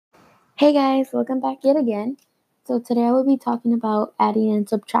Hey guys, welcome back yet again. So today I will be talking about adding and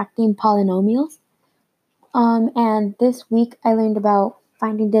subtracting polynomials. And this week I learned about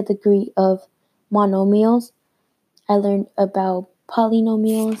finding the degree of monomials. I learned about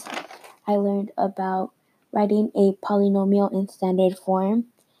polynomials. I learned about writing a polynomial in standard form,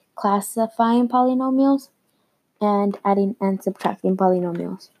 classifying polynomials, and adding and subtracting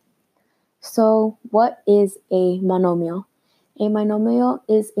polynomials. So what is a monomial? A monomial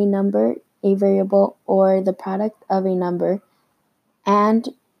is a number, a variable, or the product of a number and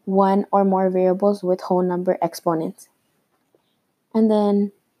one or more variables with whole number exponents. And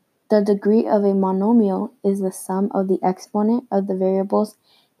then the degree of a monomial is the sum of the exponent of the variables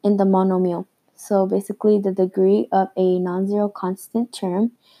in the monomial. So basically the degree of a non-zero constant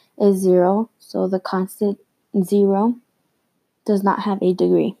term is 0, so the constant 0 does not have a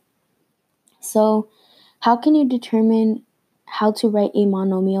degree. So how can you determine how to write a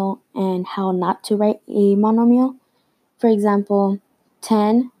monomial and how not to write a monomial? For example,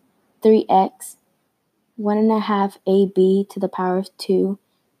 10, 3x, 1.5ab to the power of 2,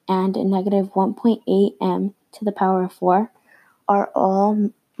 and negative 1.8m to the power of 4 are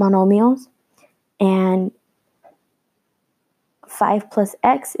all monomials, and 5 plus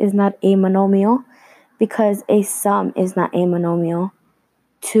x is not a monomial because a sum is not a monomial.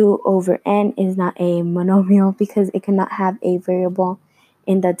 2 over n is not a monomial because it cannot have a variable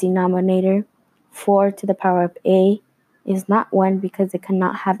in the denominator. 4 to the power of a is not 1 because it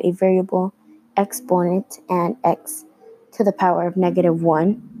cannot have a variable exponent, and x to the power of negative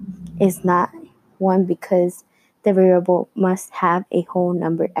 1 is not 1 because the variable must have a whole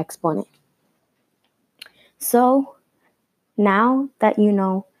number exponent. So now that you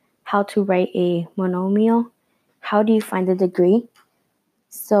know how to write a monomial, how do you find the degree?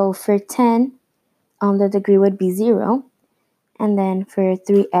 So for 10, the degree would be 0. And then for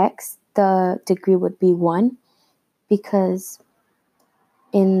 3x, the degree would be 1 because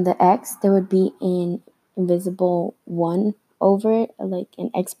in the x, there would be an invisible 1 over it, like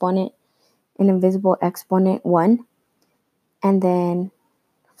an invisible exponent 1. And then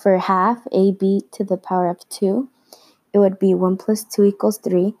for half, ab to the power of 2, it would be 1 plus 2 equals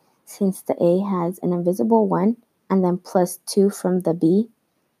 3 since the a has an invisible 1, and then plus 2 from the b,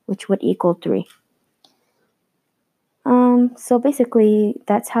 which would equal 3. So basically,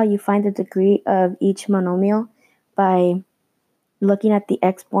 that's how you find the degree of each monomial, by looking at the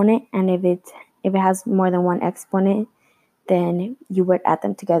exponent, and if it has more than one exponent, then you would add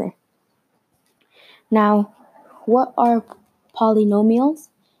them together. Now, what are polynomials?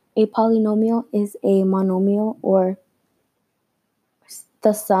 A polynomial is a monomial, or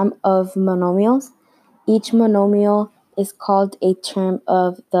the sum of monomials. Each monomial is called a term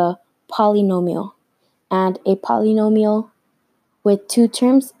of the polynomial, and a polynomial with two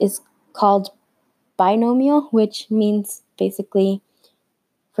terms is called binomial, which means basically,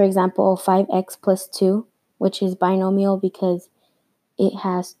 for example, 5x plus 2, which is binomial because it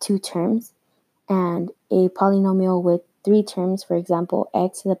has two terms, and a polynomial with three terms, for example,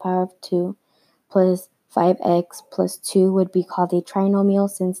 x to the power of 2 plus 5x plus 2 would be called a trinomial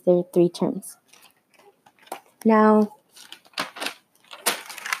since there are three terms. Now,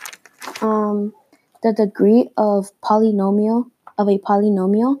 the degree of a polynomial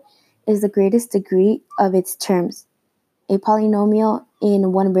is the greatest degree of its terms. A polynomial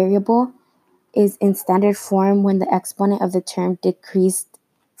in one variable is in standard form when the exponent of the term decreased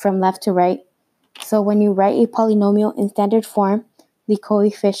from left to right. So when you write a polynomial in standard form, the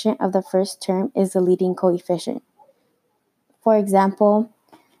coefficient of the first term is the leading coefficient. For example,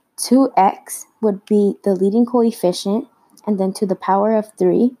 2x would be the leading coefficient, and then to the power of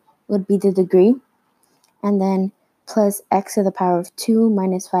 3 would be the degree, and then plus x to the power of 2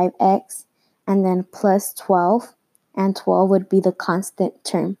 minus 5x, and then plus 12, and 12 would be the constant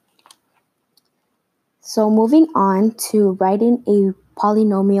term. So moving on to writing a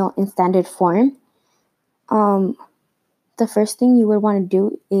polynomial in standard form, the first thing you would want to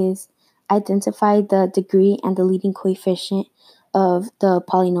do is identify the degree and the leading coefficient of the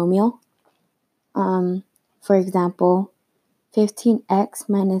polynomial. For example, 15x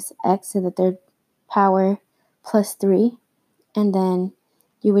minus x to the third power plus 3, and then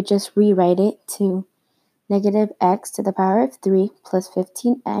you would just rewrite it to negative x to the power of 3 plus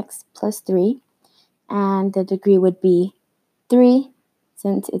 15x plus 3, and the degree would be 3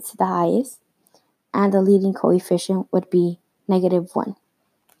 since it's the highest, and the leading coefficient would be negative 1.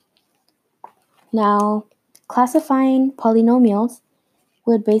 Now, classifying polynomials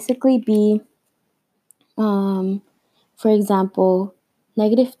would basically be, for example,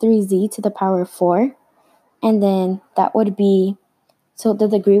 negative 3z to the power of 4, and then that would be So the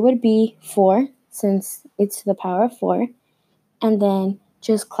degree would be 4 since it's to the power of 4. And then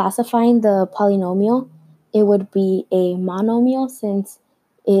just classifying the polynomial, it would be a monomial since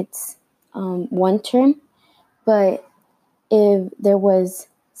it's one term. But if there was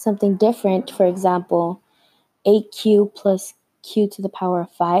something different, for example, aq plus q to the power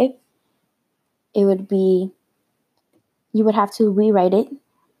of 5, it would be, you would have to rewrite it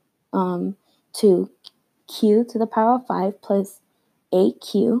to q to the power of 5 plus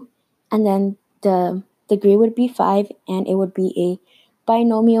aq, and then the degree would be 5, and it would be a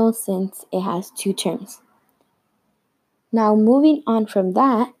binomial since it has two terms. Now moving on from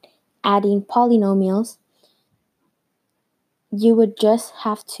that, adding polynomials, you would just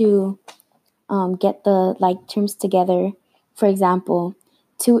have to get the like terms together. For example,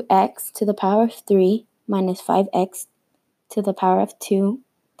 2x to the power of 3 minus 5x to the power of 2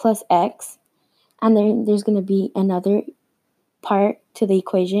 plus x. And then there's going to be another part to the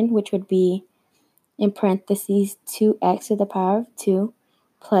equation, which would be in parentheses 2x to the power of 2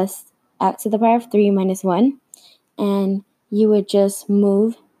 plus x to the power of 3 minus 1. And you would just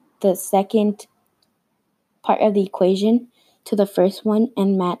move the second part of the equation to the first one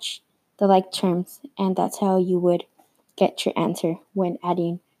and match the like terms. And that's how you would get your answer when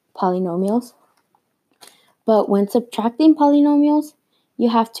adding polynomials. But when subtracting polynomials, you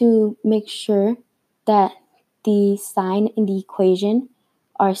have to make sure that the sign in the equation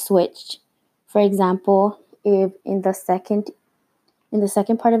are switched. For example, if in the second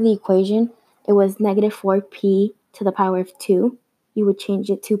part of the equation it was negative 4p to the power of 2, you would change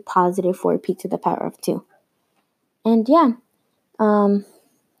it to positive 4p to the power of 2. And yeah,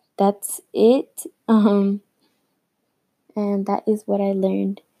 that's it. And that is what I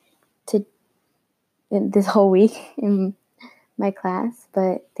learned in this whole week in my class.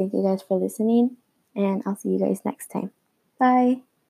 But thank you guys for listening, and I'll see you guys next time. Bye.